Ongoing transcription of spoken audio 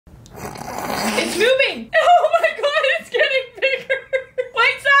It's moving! Oh my god, it's getting bigger!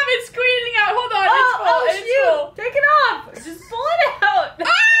 Wait, stop, it's squeezing out. Hold on, it's full. It's full. Take it off! Just pull it out! Ah!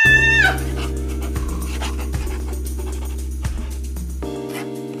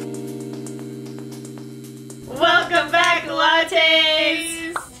 Welcome back,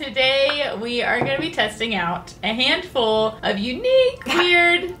 Lattes! Today we are going to be testing out a handful of unique,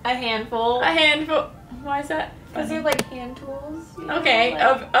 weird... A handful. Why is that? Because they're like hand tools. You know? Okay,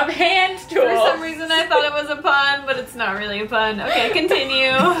 like, of hand tools. For some reason I thought it was a pun, but it's not really a pun. Okay, continue.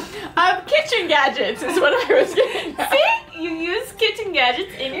 Of kitchen gadgets is what I was getting at. See? You use kitchen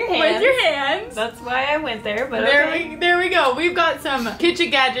gadgets in your hands. With your hands. That's why I went there, but there we go. We've got some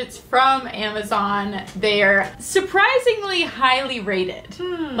kitchen gadgets from Amazon. They're surprisingly highly rated.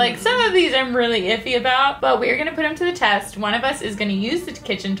 Like, some of these I'm really iffy about, but we're gonna put them to the test. One of us is gonna use the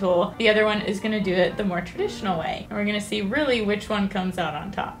kitchen tool. The other one is gonna do it the more traditional way. And we're gonna see really which one comes out on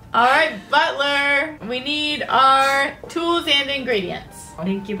top. All right, Butler, we need our tools and ingredients.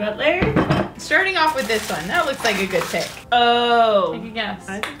 Thank you, Butler. Starting off with this one. That looks like a good pick. Oh. Take a guess.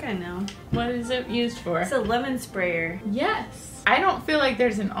 I think I know. What is it used for? It's a lemon sprayer. Yes. I don't feel like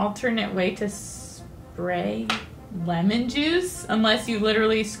there's an alternate way to spray lemon juice unless you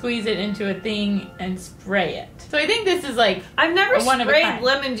literally squeeze it into a thing and spray it. So I think this is like I've never one sprayed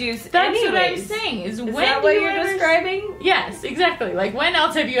lemon juice. That's anyways. what I'm saying. Is when that what you're describing? Yes, exactly. Like, when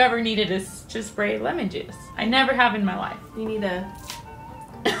else have you ever needed to spray lemon juice? I never have in my life. You need a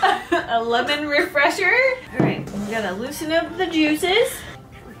lemon refresher. All right, we gotta loosen up the juices.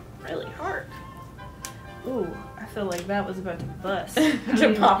 Really hard. Ooh, I feel like that was about to bust.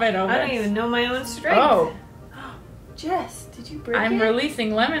 To pop it over. I don't even know my own strength. Oh. Jess, did you break it? I'm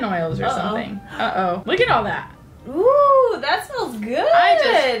releasing lemon oils or something. Uh-oh. Look at all that. Ooh, that smells good. I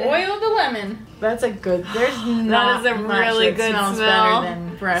just oiled a lemon. That's a good, there's not that is a much really that good smells smell. better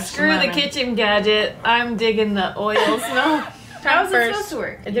than fresh Screw lemon. the kitchen gadget. I'm digging the oil smell. How's it supposed to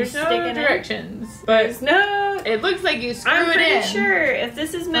work? There's no directions. But there's no... It looks like you screw I'm it pretty in. sure if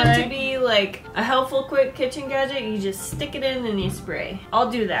this is meant to be like a helpful quick kitchen gadget, you just stick it in and you spray.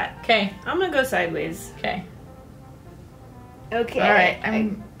 I'll do that. Okay. I'm gonna go sideways. Okay. Okay. All right.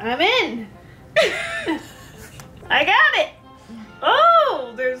 I'm in. I got it.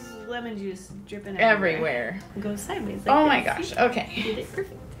 Oh, there's lemon juice dripping everywhere. Go sideways. Like oh this. my gosh. Okay. You did it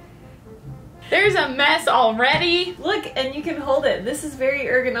perfect. There's a mess already. Look, and you can hold it. This is very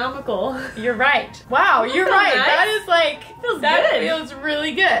ergonomical. You're right. Wow, you're right. Nice. That is like, Feels that good. feels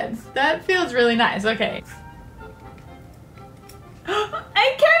really good. That feels really nice. Okay.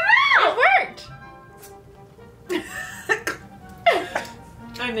 It came out! It worked!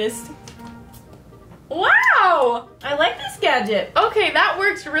 I missed. Wow! I like this gadget. Okay, that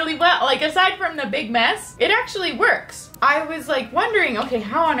works really well. Like, aside from the big mess, it actually works. I was like wondering, okay,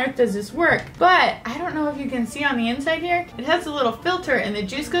 how on earth does this work? But I don't know if you can see on the inside here. It has a little filter and the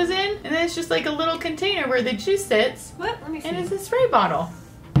juice goes in, and then it's just like a little container where the juice sits. What? Let me see. And it's a spray bottle.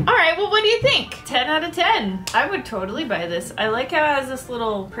 All right, well, what do you think? 10 out of 10. I would totally buy this. I like how it has this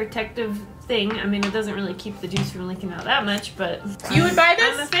little protective thing. I mean, it doesn't really keep the juice from leaking out that much, but... You would buy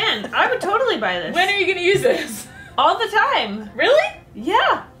this? I'm a fan. I would totally buy this. When are you gonna use this? All the time. Really?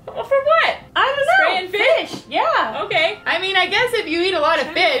 Yeah. Well, for what? I don't know. Spraying fish? Yeah. Okay. I mean, I guess if you eat a lot of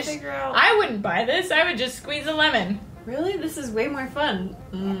fish, figure out... I wouldn't buy this. I would just squeeze a lemon. Really? This is way more fun.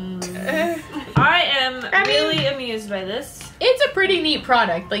 I am really amused by this. It's a pretty neat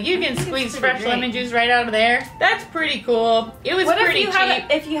product. Like, you can squeeze fresh lemon juice right out of there. That's pretty cool. It was pretty cheap.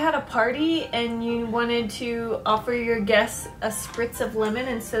 If you had a party and you wanted to offer your guests a spritz of lemon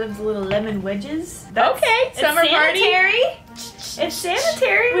instead of the little lemon wedges. Okay, summer party. It's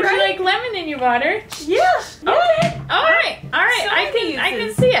sanitary, Would right? you like lemon in your water? Yeah. Okay. All right. I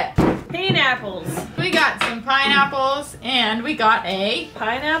can see it. Pineapples. We got some pineapples and we got a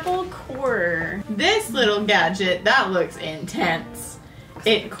pineapple core. This little gadget, that looks intense.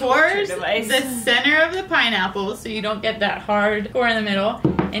 It cores the center of the pineapple so you don't get that hard core in the middle.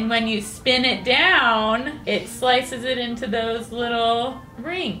 And when you spin it down, it slices it into those little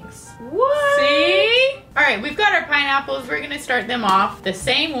rings. What? See? All right, we've got our pineapples. We're gonna start them off the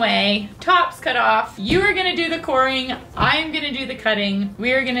same way. Tops cut off. You are gonna do the coring. I'm gonna do the cutting.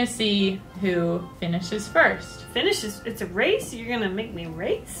 We are gonna see who finishes first. Finishes? It's a race? You're gonna make me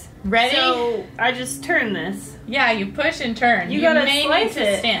race? Ready? So I just turn this. Yeah, you push and turn. You gotta may slice need to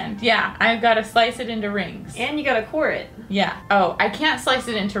it. stand. Yeah, I've gotta slice it into rings. And you gotta core it. Yeah. Oh, I can't slice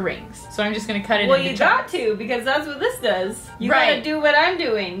it into rings, so I'm just gonna cut it well, into you chunks. got to, because that's what this does. You Right. gotta do what I'm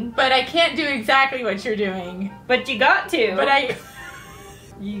doing. But I can't do exactly what you're doing. But you got to. But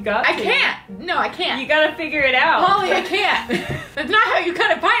You got to. I can't. No, I can't. You gotta figure it out. Molly, I can't. That's not how you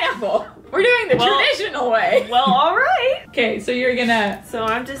cut a pineapple. pineapple. We're doing the traditional way. Well, all right. Okay, so you're gonna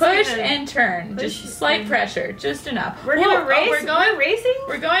I'm just push and turn. push Just slight pressure, just enough. We're gonna race. We're going. We're racing.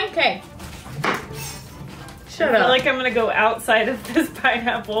 We're going. Okay. Shut I feel up. like I'm gonna go outside of this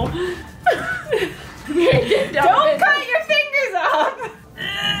pineapple. Don't cut your fingers off.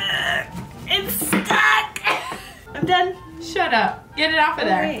 It's stuck. I'm done. Shut up. Get it off of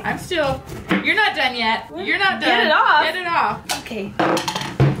there. Right. I'm still. You're not done yet. You're not done. Get it off. Get it off. Okay.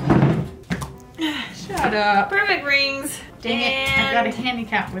 Shut up. Perfect rings. Dang it. I got a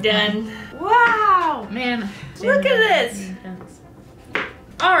handicap with Done. mine. Wow. Man. Look at this.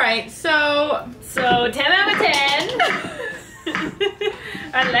 Alright, so 10 out of 10.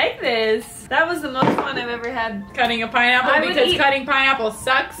 I like this. That was the most fun I've ever had. cutting a pineapple because cutting pineapple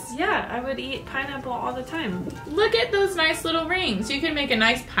sucks. Yeah, I would eat pineapple all the time. Look at those nice little rings. You can make a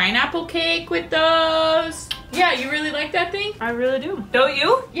nice pineapple cake with those. Yeah, you really like that thing? I really do. Don't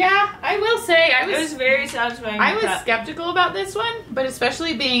you? Yeah, I will say It was very satisfying. I was skeptical about this one, but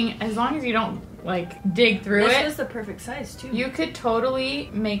especially being, as long as you don't like dig through This it, was the perfect size too. you could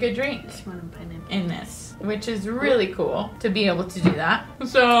totally make a drink pineapple in this, which is really cool to be able to do that.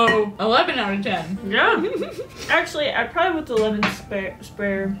 So 11 out of 10. Yeah. Actually, I probably with the lemon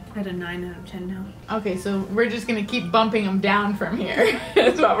spare at a 9 out of 10 now. Okay, so we're just gonna keep bumping them down from here.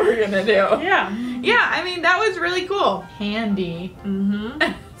 That's what we're gonna do. Yeah. Yeah, I mean, that was really cool. Handy.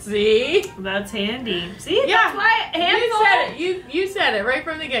 Mm-hmm. See? That's handy. See? Yeah. That's why You said it. You said it right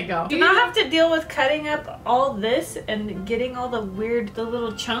from the get-go. Do not have to deal with cutting up all this and getting all the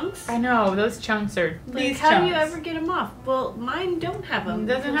little chunks. I know, those chunks are Like, how do you ever get them off? Well, mine don't have them.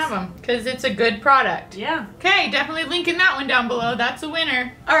 It doesn't have them because it's a good product. Yeah. Okay, definitely linking that one down below. That's a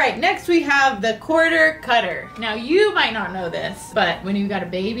winner. All right, next we have the quarter cutter. Now, you might not know this, but when you've got a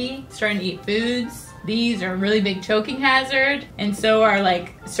baby starting to eat foods, these are a really big choking hazard, and so are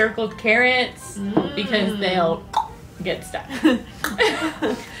like circled carrots because they'll get stuck.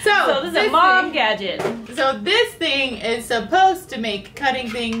 So this is a mom gadget. So this thing is supposed to make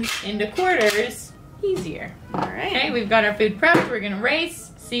cutting things into quarters easier. All right. Okay, we've got our food prepped. We're gonna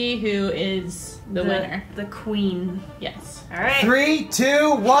race, see who is the winner. The queen. Yes. All right. 3,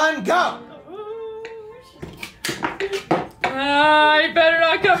 2, 1, go! I better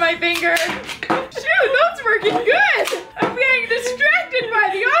not cut my finger. Shoot, that's working good. I'm getting distracted by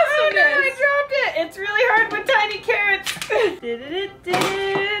the awesomeness. Oh no, I dropped it. It's really hard with tiny carrots.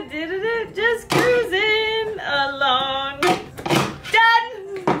 Just cruising along.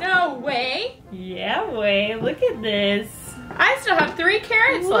 Done. No way. Yeah, way. Look at this. I still have 3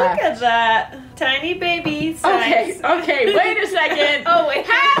 carrots Look left. at that. Tiny baby size. Okay, wait a second. Oh, wait.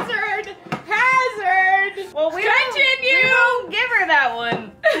 Hazard! Well, we Continue! don't give her that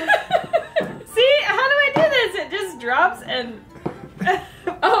one. See, how do I do this? It just drops and...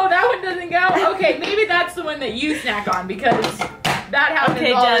 Oh, that one doesn't go? Okay, maybe that's the one that you snack on because that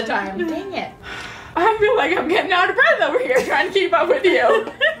happens all the time. Dang it. I feel like I'm getting out of breath over here trying to keep up with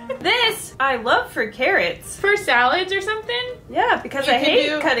you. This, I love for carrots. For salads or something? Yeah, because You I can hate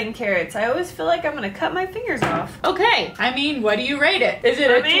do- cutting carrots. I always feel like I'm going to cut my fingers off. Okay, I mean, what do you rate it? Is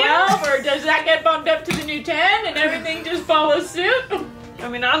it a 12 or does that get bumped up to the new 10 and everything just follows suit? I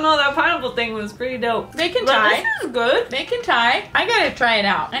mean, I don't know, that pineapple thing was pretty dope. They can But tie. this is good. They can tie. I gotta try it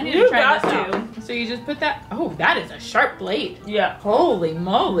out. I need You to try got this to. out. So you just put that. Oh, that is a sharp blade. Yeah. Holy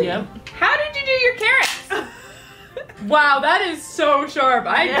moly. Yep. How did you do your carrots? Wow, that is so sharp.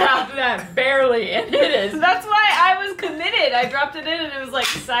 I dropped that barely and it is. That's why I was committed. I dropped it in and it was like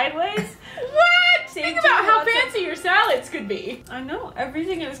sideways. What? Think about how lots of- fancy your salads could be. I know,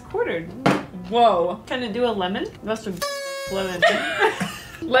 everything is quartered. Whoa. Can I do a lemon? That's a lemon.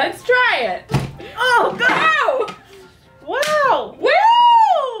 Let's try it. Oh, God! Wow! Woo!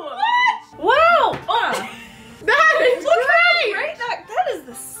 What? Wow! That is Look great. how great that is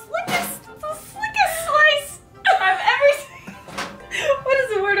the slickest slice I've ever seen. What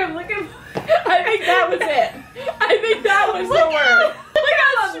is the word I'm looking for? I think that was it. I think that was the word. Look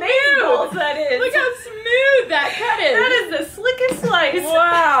how smooth that is. Look how smooth that cut is. That is the slickest slice.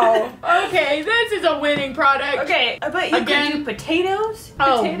 Wow. Okay, this is a winning product. Okay, but you Again- could do potatoes.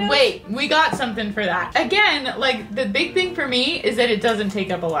 Oh, Potatoes? wait. We got something for that. Again, like, the big thing for me is that it doesn't take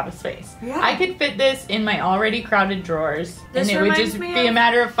up a lot of space. Yeah. I could fit this in my already crowded drawers, This and it would reminds just me be a of-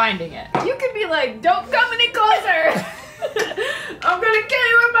 matter of finding it. You could be like, don't come any closer. I'm gonna kill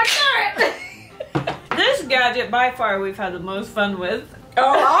you with my carrot. This gadget, by far, we've had the most fun with.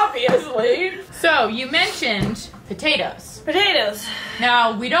 Oh, obviously. So, you mentioned potatoes. Potatoes.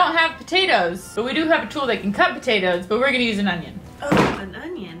 Now, we don't have potatoes, but we do have a tool that can cut potatoes, but we're going to use an onion. Oh, an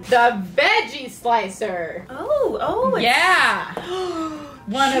onion. The Veggie Slicer. Oh, it's... Yeah.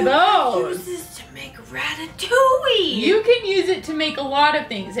 one of those. Use this to make ratatouille. You can use it to make a lot of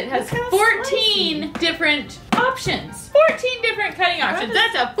things. It has 14 different options. 14 different cutting options.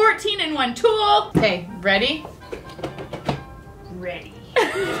 That's a 14-in-1 tool. Okay, ready? Ready.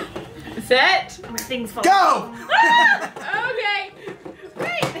 Set. My thing's falling. Go! Okay.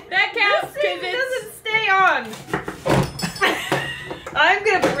 Wait, That counts this thing because it's... doesn't stay on. I'm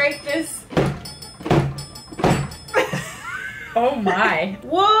gonna break this. Oh my.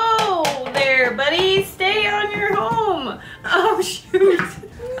 Whoa there, buddy. Stay on your home. Oh, shoot.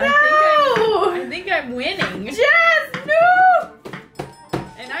 I think I'm winning. Jess, no!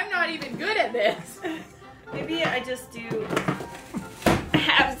 And I'm not even good at this. Maybe I just do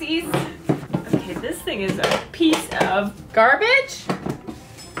halvesies. Okay, this thing is a piece of Garbage?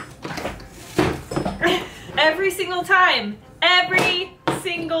 every single time. Every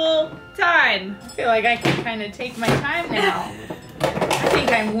single time. I feel like I can kind of take my time now. I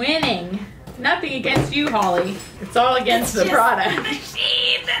think I'm winning. Nothing against you, Holly. It's all against the product.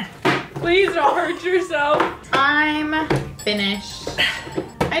 Machine. Please don't hurt yourself. I'm finished.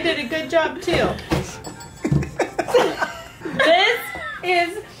 I did a good job too. This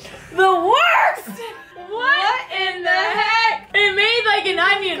is the worst. What in the heck? It made like an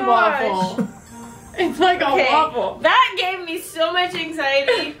onion gosh. waffle. It's like a waffle. That gave me so much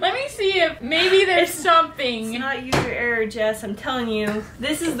anxiety. Let me see if maybe there's It's something. not user error, Jess. I'm telling you.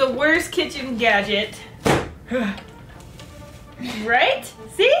 This is the worst kitchen gadget. Right?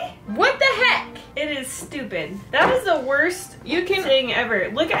 See? What the heck? It is stupid. That is the worst You can. thing ever.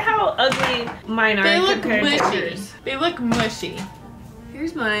 Look at how ugly mine are They look compared to mushy. yours. They look mushy.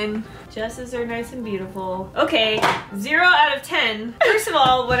 Here's mine. Jess's are nice and beautiful. Okay, 0 out of 10. First of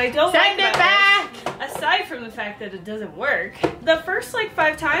all, what I don't Send like it about back. this, aside from the fact that it doesn't work, the first like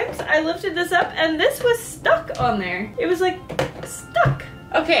 5 times I lifted this up and this was stuck on there. It was like stuck.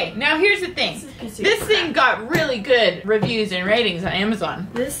 Okay, now here's the thing. This thing got really good reviews and ratings on Amazon.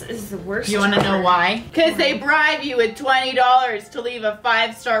 This is the worst. You want to know ever. why? Because they bribe you with $20 to leave a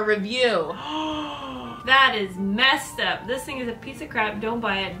 5-star review. That is messed up. This thing is a piece of crap. Don't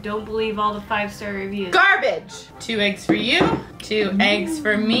buy it. Don't believe all the 5-star reviews. Garbage. 2 eggs for you, 2 eggs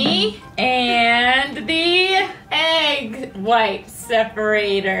for me, and the egg white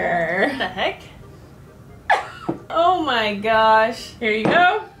separator. What the heck? Oh my gosh. Here you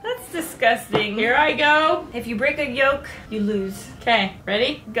go. That's disgusting. Here I go. If you break a yolk, you lose. Okay,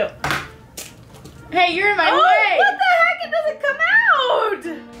 ready? Go. Hey, you're in my Oh, way. what the heck? It doesn't come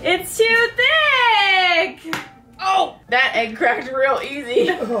out. It's too thick. Oh, that egg cracked real easy.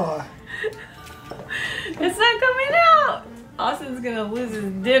 Oh. It's not coming out. Austin's gonna lose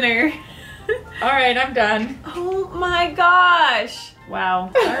his dinner. All right, I'm done. Oh my gosh.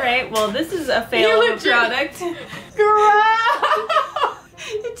 Wow. All right. Well, this is a fail You of a product. Gross.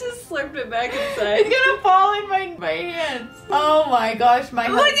 It just slipped it back inside. It's gonna fall in my hands. Oh my gosh, my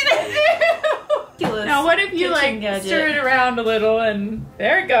Look at it. Now what if you like stir it around a little and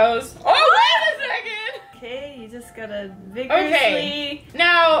there it goes. Oh, wait a second. Okay, you just gotta vigorously,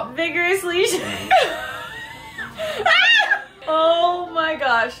 Now, vigorously. Oh my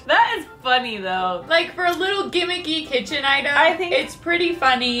gosh, that is funny though. like for a little gimmicky kitchen item, I think- it's pretty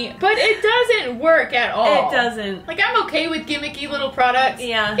funny, but it doesn't work at all. It doesn't. Like I'm okay with gimmicky little products,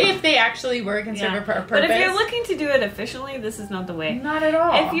 Yeah. if they actually work and serve a purpose. But if you're looking to do it efficiently, this is not the way. not at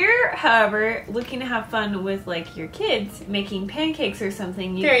all. If you're, however, looking to have fun with like your kids making pancakes or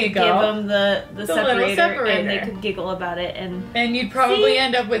something, you There could you go. give them the little separator, and they separator. could giggle about it and. and you'd probably See?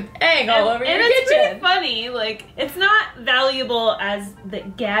 end up with egg all over your and it's kitchen. pretty funny. Like it's not valuable as the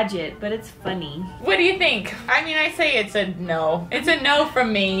gadget, but it's funny. What do you think? I mean, I say it's a no. It's a no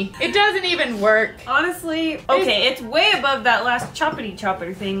from me. It doesn't even work. Honestly, okay, it's way above that last choppity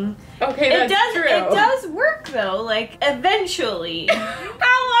chopper thing. Okay, It that's does. true. It does work though. Like eventually, How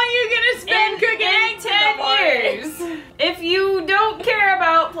long are you gonna spend cooking eggs in the morning? 10 years, if you don't care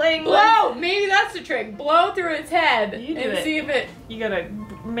about playing with, Blow! Maybe that's the trick. Blow through its head You do and it. see if it... you gotta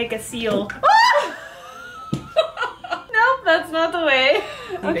make a seal. Nope, that's not the way.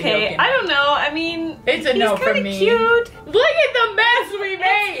 Okay, I don't know. I mean, It's a no he's from kinda me. Cute. Look at the mess we It's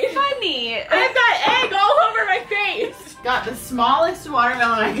made! funny. I've got egg all over my face! Got the smallest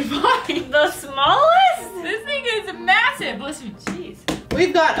watermelon I could find. The smallest? This thing is massive. Listen, jeez.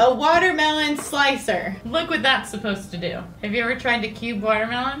 We've got a watermelon slicer. Look what that's supposed to do. Have you ever tried to cube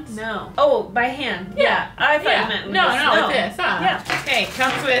watermelons? No. Oh, by hand. Yeah, I thought you meant with no, this. no, with this, huh? Yeah. Okay,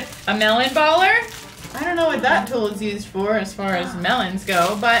 comes with a melon baller. I don't know what that tool is used for as far as melons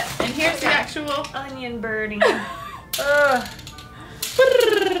go, but, and here's the actual... Onion burning. Ugh.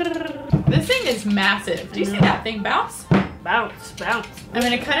 This thing is massive. Do you see that thing bounce? Bounce, bounce. I'm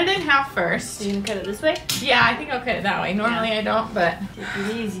gonna cut it in half first. So you gonna cut it this way? Yeah, I think I'll cut it that way. Normally I don't, but... Take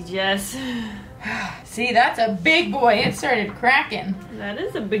it easy, Jess. See, that's a big boy. It started cracking. That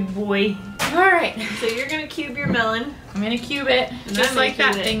is a big boy. All right. So you're gonna cube your melon. I'm gonna cube it, And just I'm like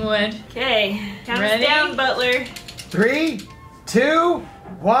gonna that cube it. thing would. Okay, count us Ready? down, Butler. 3, 2,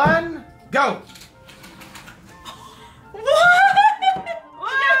 1, go. What?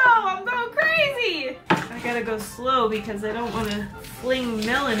 Whoa, I'm going crazy. I gotta go slow because I don't want to fling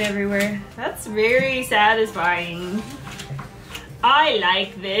melon everywhere. That's very satisfying. I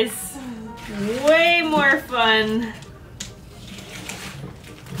like this. Way more fun.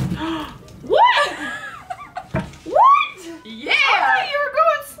 What? What? Yeah! I thought you were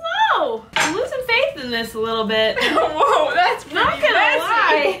going slow. I'm losing faith in this a little bit. Whoa, that's pretty Not gonna messy.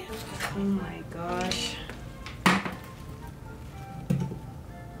 lie. Oh my gosh.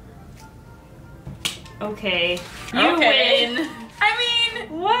 Okay. You win. I mean,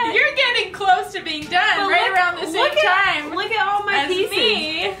 What? you're getting close to being done But right look- around the same look at- time Look at all my as pieces.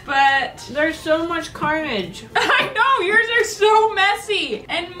 me, but There's so much carnage. I know yours are so messy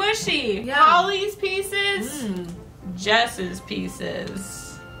and mushy. Yeah. Holly's pieces, Mm. Jess's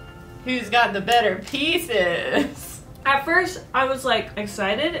pieces. Who's got the better pieces? At first, I was like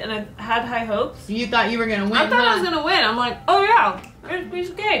excited and I had high hopes. You thought you were gonna win. I thought I huh? was gonna win. I'm like, oh yeah, there's a piece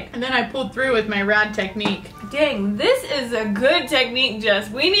of cake. And then I pulled through with my rad technique. Dang, this is a good technique, Jess.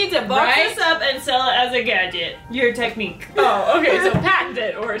 We need to box Right? this up and sell it as a gadget. Your technique. Oh, okay, so patent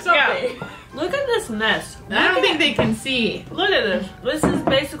it or something. Yeah. Look at this mess. I don't think they can see. Look at this. This is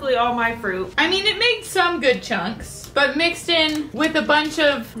basically all my fruit. I mean, it made some good chunks, but mixed in with a bunch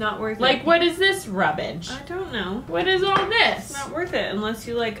of, Not worth it. like, what is this rubbish? I don't know. What is all this? It's not worth it unless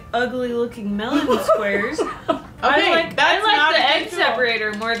you like ugly looking melon squares. Okay, I like that's not the a egg good tool.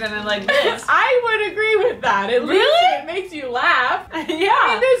 separator more than I like this. I would agree with that. At least Really? it makes you laugh. I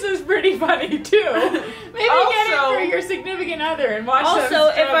Yeah. mean, this is pretty funny too. Maybe get it Also- for your significant other and watch them Also,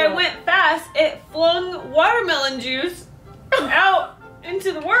 if I struggle. went fast, it flung watermelon juice out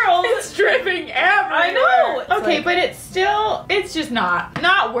into the world. It's dripping everywhere. I know. It's Okay, like- but it's just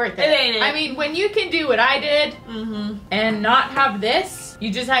not worth it. It ain't it. I mean, when you can do what I did Mm-hmm. and not have this,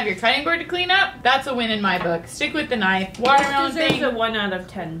 you just have your cutting board to clean up. That's a win in my book. Stick with the knife. Watermelon There's thing. a 1 out of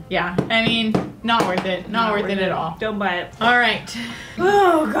 10. Yeah, I mean, not worth it. Not worth it at all. Don't buy it. All right,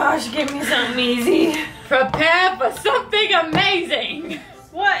 Oh gosh, give me something easy. prepare for something amazing.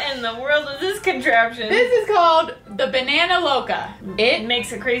 What in the world is this contraption? This is called the Banana Loca. It It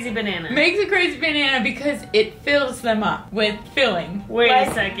makes a crazy banana. makes a crazy banana because it fills them up with filling. Wait Like-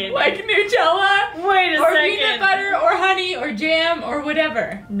 a second. Like Nutella, Wait a or second. peanut butter, or honey, or jam, or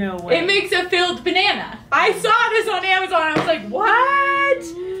whatever. No way. It makes a filled banana. I saw this on Amazon. I was like,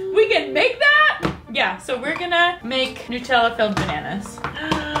 what? We can make that? Yeah, so we're gonna make Nutella filled bananas.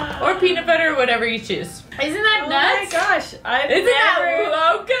 Or peanut butter, whatever you choose. Isn't that Oh nuts? my gosh. I've Isn't never...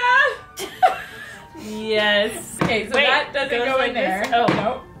 that Loca? Yes. Okay, so Wait, that doesn't goes go like in there. this? Oh.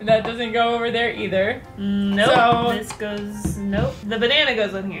 Nope. That doesn't go over there either. Nope. So- This goes... Nope. The banana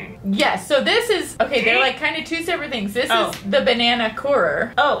goes in here. Yes, so this is, okay, they're like kind of two separate things. This Oh. is the banana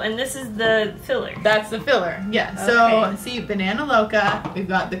corer. Oh, and this is the filler. That's the filler. Yeah, so Okay. see, banana Loca, we've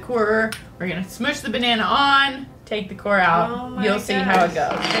got the corer. We're going to smush the banana on, take the core out. Oh my You'll see how it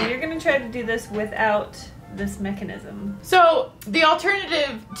gosh. goes. And you're gonna try to do this without this mechanism. So the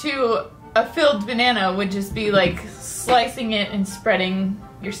alternative to a filled banana would just be like slicing it and spreading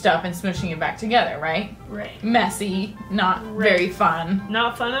your stuff and smushing it back together, right? Right. Messy, not Right. very fun.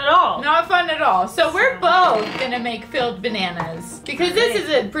 Not fun at all. Not fun at all. So we're both gonna make filled bananas because this is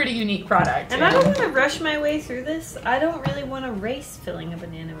a pretty unique product. And I don't want to rush my way through this. I don't really want to race filling a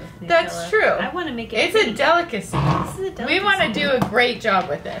banana with Nutella. That's true. I want to make it. It's a pretty. delicacy. This is a delicacy. We want to do a great job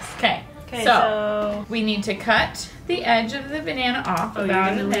with this. Okay. Okay, so so we need to cut the edge of the banana off oh, you're about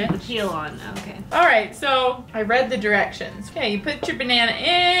gonna an leave the inch. peel on. Okay. All right, so I read the directions. Okay, you put your banana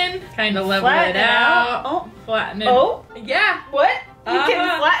in, kind of level Flatten it out. Oh. Flatten it. Oh. Yeah. What? You Uh-huh.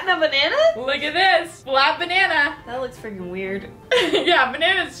 can flatten a banana? Look at this. Flat banana. That looks freaking weird. Yeah,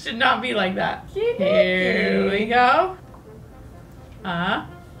 bananas should not be like that. Here we go. Huh?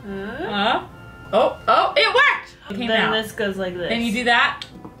 Oh, it worked! It came Then out. this goes like this. Then you do that.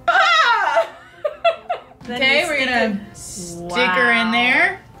 Ah! Then Okay, you we're stick gonna it- stick her in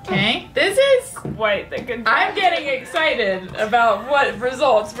there. Okay. This is, Quite the good. I'm getting excited about what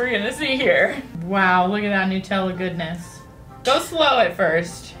results we're gonna see here. Wow, look at that Nutella goodness. Go slow at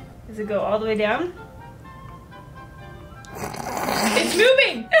first. Does it go all the way down? It's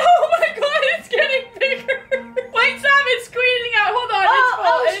moving! Oh my god, it's getting bigger! Wait, stop, it's squeezing out. Hold on, it's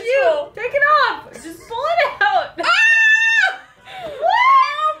full, it's full. Take it off! Just pull it out! Ah!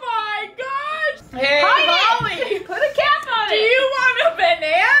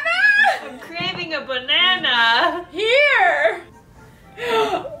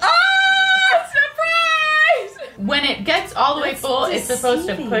 it's supposed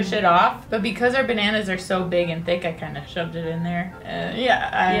to push it off, but because our bananas are so big and thick, I kind of shoved it in there.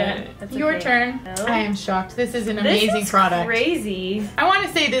 That's Your okay. turn. No. I am shocked. This is an amazing This is product. crazy. I want to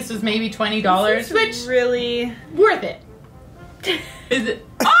say this was maybe $20, This is which really worth it. Is it?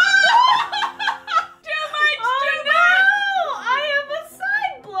 Oh! Too much! Too much! I have a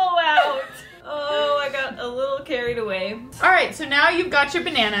side blowout. Oh, I got a little carried away. All right, so now you've got your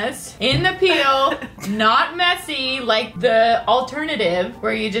bananas in the peel, not messy like the alternative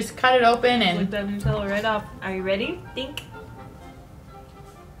where you just cut it open Lick and. that Nutella right off. Are you ready? Think.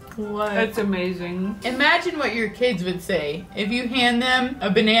 What? It's amazing. Imagine what your kids would say if you hand them a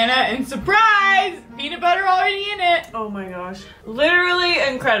banana and surprise, peanut butter already in it. Oh my gosh. Literally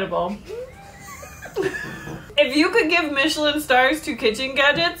incredible. If you could give Michelin stars to kitchen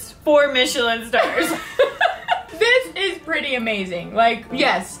gadgets, 4 Michelin stars. This is pretty amazing. Like,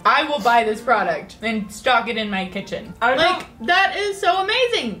 yes, I will buy this product and stock it in my kitchen. That is so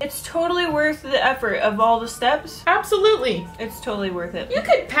amazing. It's totally worth the effort of all the steps. Absolutely. It's totally worth it. You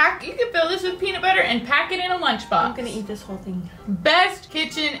could fill this with peanut butter and pack it in a lunchbox. I'm gonna eat this whole thing. Best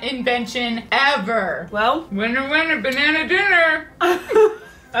kitchen invention ever. Well, Winner, winner, banana dinner.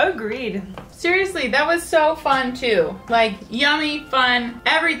 agreed. Seriously, that was so fun too. Like, yummy, fun,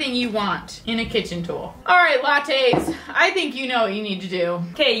 everything you want in a kitchen tool. All right, Lattes, I think you know what you need to do.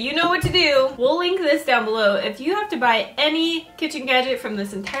 Okay, you know what to do. We'll link this down below. If you have to buy any kitchen gadget from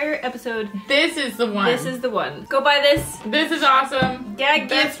this entire episode, This is the one. this is the one. Go buy this. This is awesome. Gag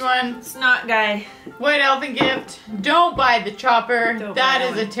Best gift. one. Snot guy. White elephant gift. Don't buy the chopper. Don't That buy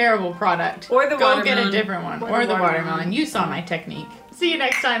is that a terrible product. Or the Go get a watermelon. different one. Or Or the the watermelon. watermelon. You saw my technique. See you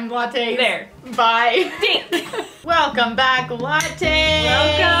next time, Lattes. There. Bye. Dink. Welcome back, Lattes.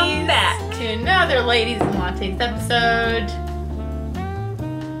 Welcome back. to another Ladies and Lattes episode.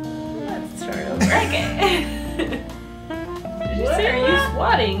 Let's start over. Okay. Did you see What are you that?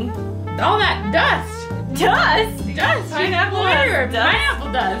 swatting? All that dust. Dust. Dust. Pineapple Water. has dust?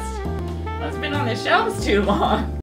 Pineapple dust. Well, it's been on the shelves too long.